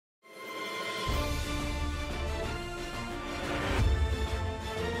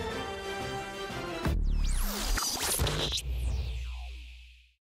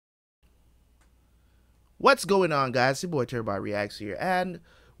What's going on, guys? Your boy Terabyt Reacts here, and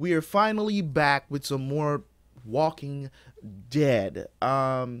we are finally back with some more Walking Dead.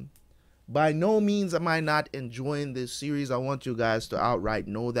 By no means am I not enjoying this series. I want you guys to outright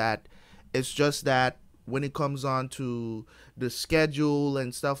know that. It's just that when it comes on to the schedule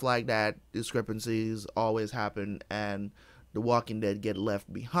and stuff like that, discrepancies always happen, and The Walking Dead get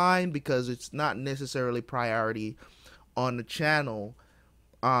left behind because it's not necessarily priority on the channel.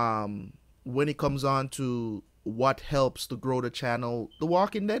 When it comes on to what helps to grow the channel, The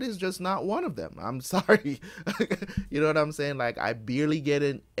Walking Dead is just not one of them. I'm sorry. You know what I'm saying? Like, I barely get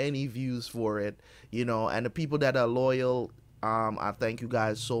any views for it, and the people that are loyal, I thank you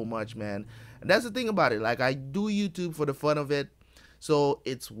guys so much, man. And that's the thing about it. Like, I do YouTube for the fun of it. So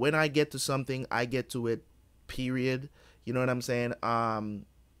it's when I get to something, I get to it, period. You know what I'm saying?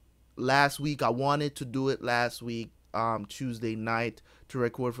 Last week, I wanted to do it last week, Tuesday night, to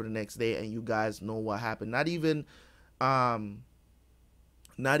record for the next day, and you guys know what happened. Not even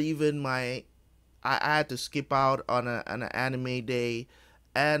my I had to skip out on an anime day,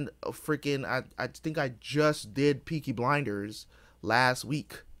 and freaking I think I just did Peaky Blinders last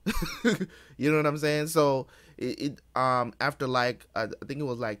week. You know what I'm saying? So after like I think it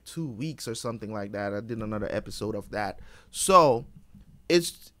was like 2 weeks or something like that, I did another episode of that. So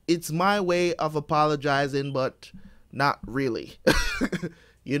it's my way of apologizing, but not really.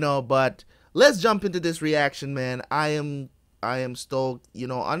 But let's jump into this reaction, man. I am stoked.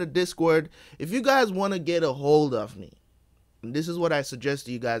 On the Discord, if you guys want to get a hold of me, and this is what I suggest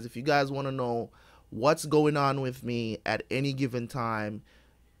to you guys, if you guys want to know what's going on with me at any given time,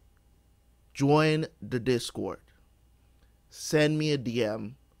 join the Discord. Send me a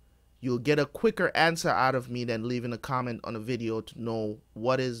DM. You'll get a quicker answer out of me than leaving a comment on a video to know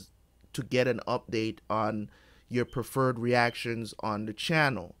to get an update on your preferred reactions on the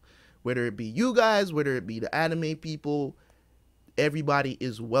channel. Whether it be you guys, whether it be the anime people, everybody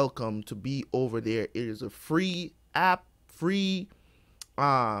is welcome to be over there. It is a free application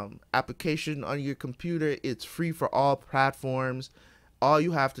on your computer. It's free for all platforms. All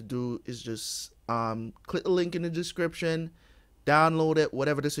you have to do is just click the link in the description, download it,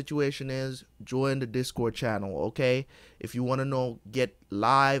 whatever the situation is, join the Discord channel, okay? If you want to know, get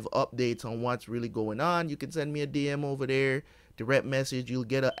live updates on what's really going on, you can send me a DM over there, direct message. You'll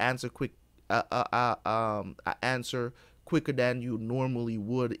get an answer answer quicker than you normally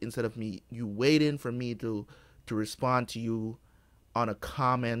would, instead of you waiting for me to respond to you on a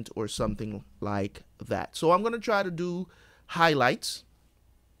comment or something like that. So I'm going to try to do highlights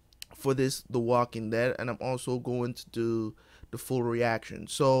for The Walking Dead, and I'm also going to do the full reaction.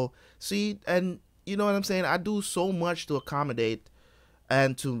 So see, and you know what I'm saying, I do so much to accommodate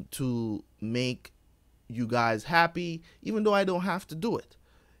and to make you guys happy, even though I don't have to do it.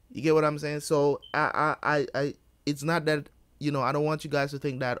 You get what I'm saying? So I it's not that, I don't want you guys to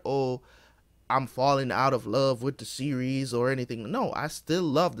think that, oh, I'm falling out of love with the series or anything. No, I still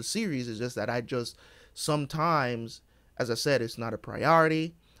love the series. It's just that I just sometimes, as I said, it's not a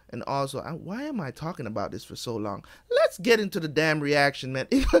priority. And also, why am I talking about this for so long? Let's get into the damn reaction, man.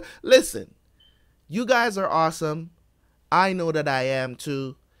 Listen, you guys are awesome. I know that I am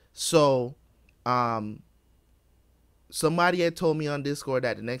too. So, somebody had told me on Discord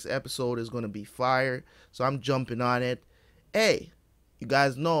that the next episode is going to be fire. So I'm jumping on it. Hey, you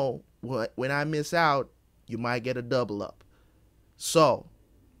guys know when I miss out, you might get a double up. So,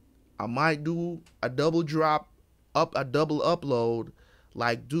 I might do a double upload.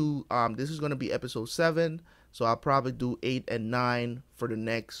 Like this is gonna be episode 7, so I'll probably do 8 and 9 for the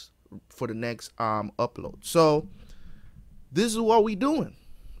next upload. So this is what we doing.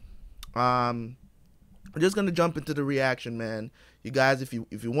 I'm just gonna jump into the reaction, man. You guys, if you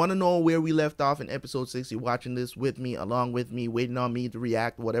want to know where we left off in episode 6, you're watching this with me, along with me, waiting on me to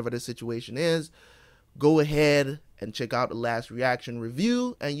react, whatever the situation is, go ahead and check out the last reaction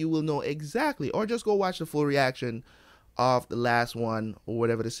review, and you will know exactly, or just go watch the full reaction of the last one, or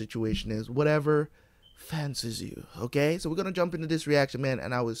whatever the situation is, whatever fancies you. Okay, so we're gonna jump into this reaction, man,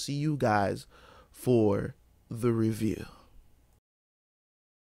 and I will see you guys for the review.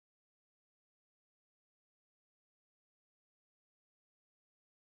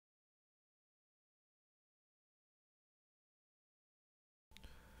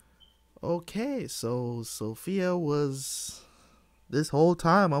 Okay, so Sophia was, this whole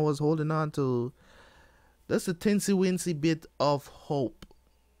time I was holding on to just a teensy-weensy bit of hope.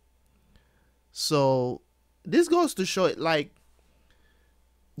 So this goes to show it, like,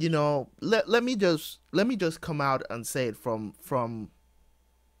 let me just come out and say it from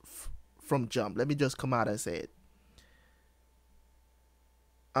jump. Let me just come out and say it.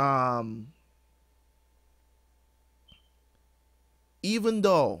 even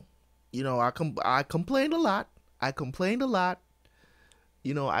though, I complained a lot. I complained a lot.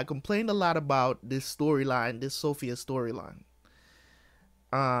 I complained a lot about this storyline, this Sophia storyline.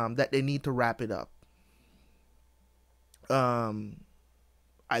 That they need to wrap it up. Um,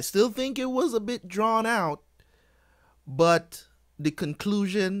 I still think it was a bit drawn out, but the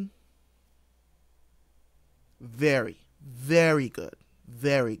conclusion, very, very good,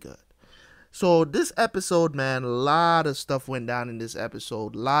 very good. So this episode, man, a lot of stuff went down in this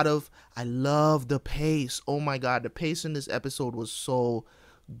episode. I love the pace. Oh my god, the pace in this episode was so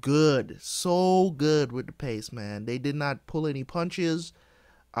good with the pace, man. They did not pull any punches.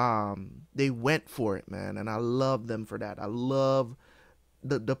 They went for it, man, and I love them for that. I love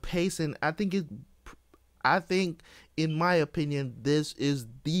the pace, and I think, in my opinion, this is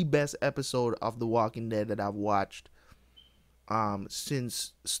the best episode of The Walking Dead that I've watched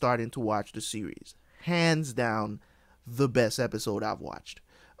since starting to watch the series. Hands down, the best episode I've watched.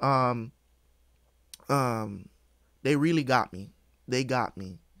 Um, they really got me. They got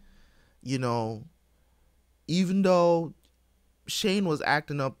me. You know, even though Shane was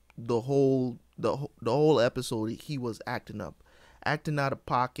acting up the whole episode, he was acting out of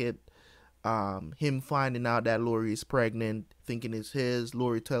pocket. Him finding out that Lori is pregnant, thinking it's his.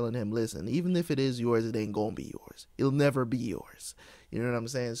 Lori telling him, "Listen, even if it is yours, it ain't gonna be yours. It'll never be yours." You know what I'm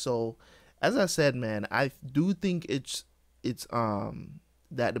saying? So, as I said, man, I do think it's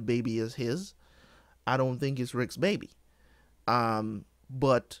that the baby is his. I don't think it's Rick's baby.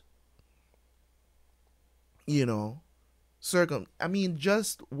 But you know, I mean,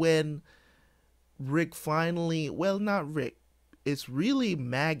 just when Rick finally, well, not Rick, it's really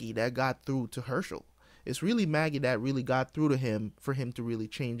Maggie that got through to Herschel. It's really Maggie that really got through to him for him to really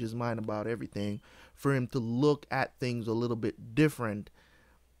change his mind about everything, for him to look at things a little bit different.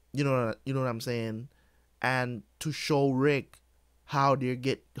 You know what I'm saying? And to show Rick how they're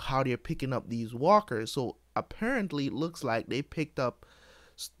picking up these walkers. So apparently it looks like they picked up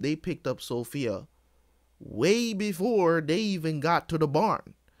Sophia way before they even got to the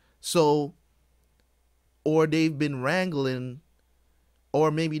barn. So, or they've been wrangling, or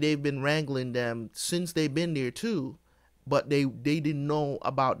maybe they've been wrangling them since they've been there too, but they didn't know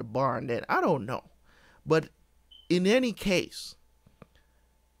about the barn then. I don't know. But in any case,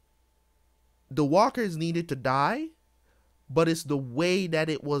 the walkers needed to die, but it's the way that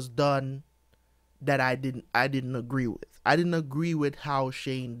it was done that I didn't agree with. I didn't agree with how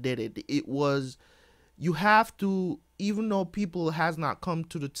Shane did it. It was, you have to, even though people has not come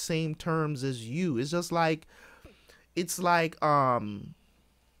to the same terms as you, it's just like, it's like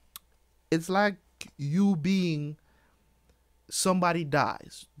it's like you being, somebody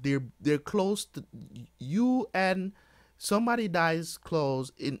dies, they're close to you, and somebody dies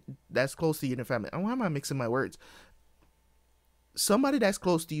close in that's close to you in your family. Why am I mixing my words? Somebody that's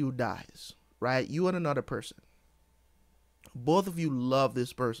close to you dies, right? You and another person, both of you love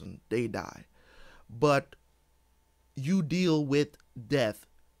this person, they die, but you deal with death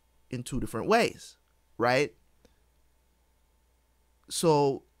in two different ways, right?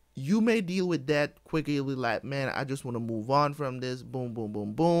 So you may deal with that quickly, like, man, I just want to move on from this. Boom, boom,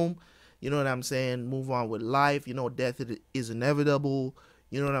 boom, boom. You know what I'm saying? Move on with life. Death is inevitable.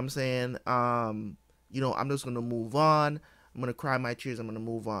 You know what I'm saying? I'm just gonna move on. I'm gonna cry my tears. I'm gonna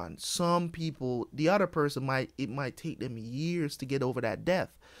move on. Some people, the other person it might take them years to get over that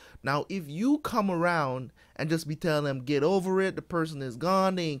death. Now, if you come around and just be telling them, get over it, the person is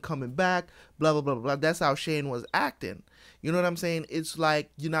gone, they ain't coming back, blah, blah, blah, blah. That's how Shane was acting. You know what I'm saying? It's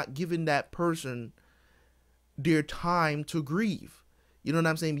like you're not giving that person their time to grieve. You know what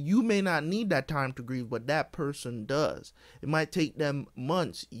I'm saying? You may not need that time to grieve, but that person does. It might take them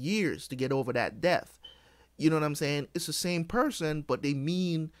months, years to get over that death. You know what I'm saying? It's the same person, but they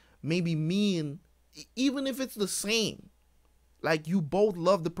maybe mean, even if it's the same. Like, you both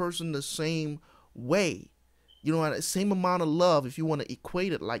love the person the same way. The same amount of love, if you want to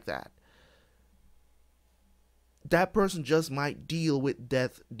equate it like that. That person just might deal with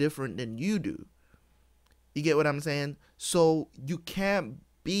death different than you do. You get what I'm saying? So you can't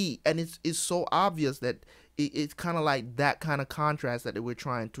be, and it's so obvious that it's kind of like that kind of contrast that we're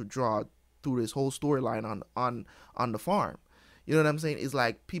trying to draw through this whole storyline on the farm. You know what I'm saying? It's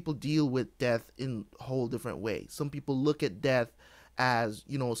like people deal with death in a whole different way. Some people look at death as,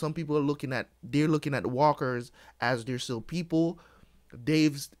 some people are looking at the walkers as they're still people.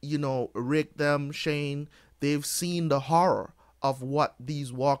 Dave's, Rick, them, Shane, they've seen the horror of what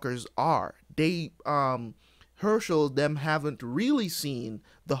these walkers are. Herschel, them haven't really seen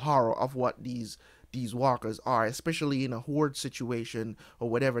the horror of what these walkers are, especially in a horde situation or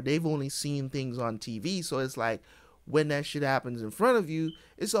whatever. They've only seen things on TV. So it's like, when that shit happens in front of you,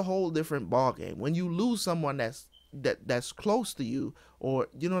 it's a whole different ball game. When you lose someone that's close to you, or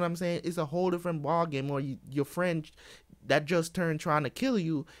you know what I'm saying, it's a whole different ball game. Or your friend that just turned trying to kill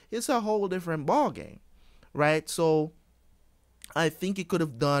you, it's a whole different ball game, right? So I think it could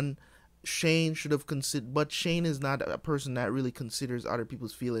have done. Shane should have considered, but Shane is not a person that really considers other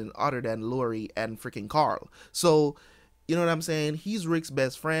people's feelings other than Lori and freaking Carl. So, you know what I'm saying? He's Rick's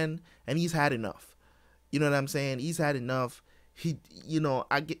best friend, and he's had enough. You know what I'm saying? He's had enough. He,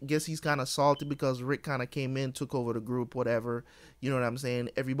 I guess he's kind of salty because Rick kind of came in, took over the group, whatever. You know what I'm saying?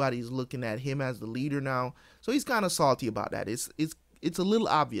 Everybody's looking at him as the leader now, so he's kind of salty about that. It's a little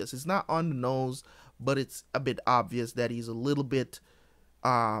obvious. It's not on the nose, but it's a bit obvious that he's a little bit,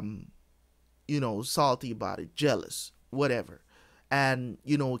 salty about it, jealous, whatever. And,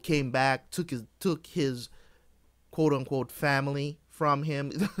 came back, took his quote unquote family from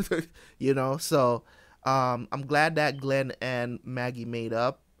him, so I'm glad that Glenn and Maggie made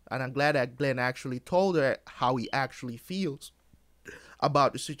up. And I'm glad that Glenn actually told her how he actually feels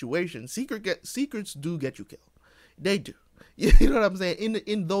about the situation. Secrets do get you killed. They do. You know what I'm saying?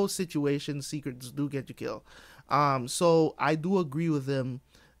 In those situations, secrets do get you killed. So I do agree with him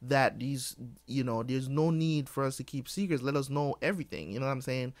that there's no need for us to keep secrets. Let us know everything. You know what I'm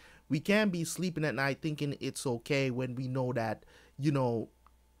saying? We can't be sleeping at night thinking it's okay when we know that,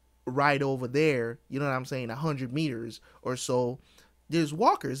 right over there, you know what I'm saying, 100 meters or so, there's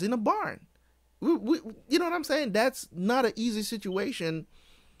walkers in a barn. You know what I'm saying? That's not an easy situation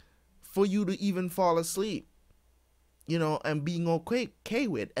for you to even fall asleep, and being okay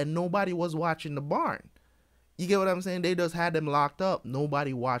with, and nobody was watching the barn. You get what I'm saying? They just had them locked up.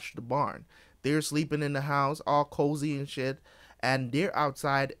 Nobody watched the barn. They're sleeping in the house, all cozy and shit, and they're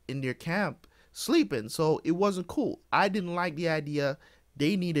outside in their camp sleeping. So it wasn't cool. I didn't like the idea.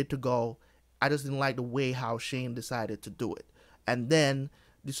 They needed to go. I just didn't like the way how Shane decided to do it. And then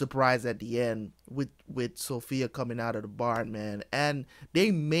the surprise at the end with Sophia coming out of the barn, man. And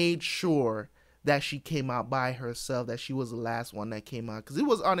they made sure that she came out by herself, that she was the last one that came out, because it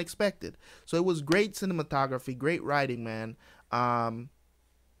was unexpected. So it was great cinematography, great writing, man.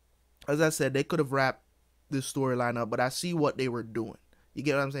 As I said, they could have wrapped this storyline up, but I see what they were doing. You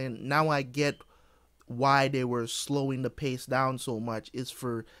get what I'm saying? Now I get why they were slowing the pace down so much. Is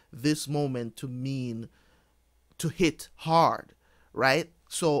for this moment to hit hard, right?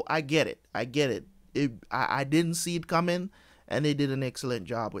 So I get it. I didn't see it coming, and they did an excellent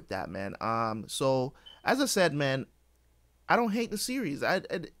job with that, man. So as I said, man, I don't hate the series. I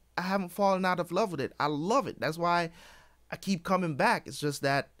haven't fallen out of love with it. I love it. That's why I keep coming back. It's just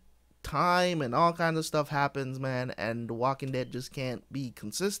that time and all kinds of stuff happens, man, and The Walking Dead just can't be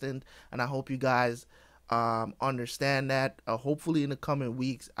consistent. And I hope you guys understand that. Hopefully in the coming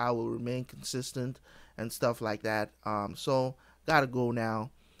weeks I will remain consistent and stuff like that. So gotta go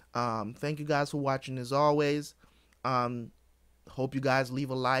now. Thank you guys for watching as always. Hope you guys leave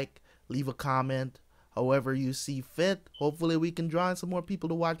a like, leave a comment, however you see fit. Hopefully we can draw in some more people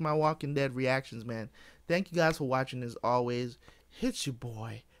to watch my Walking Dead reactions, man. Thank you guys for watching as always. It's your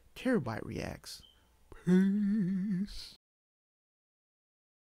boy Terabyt Reacts. Peace.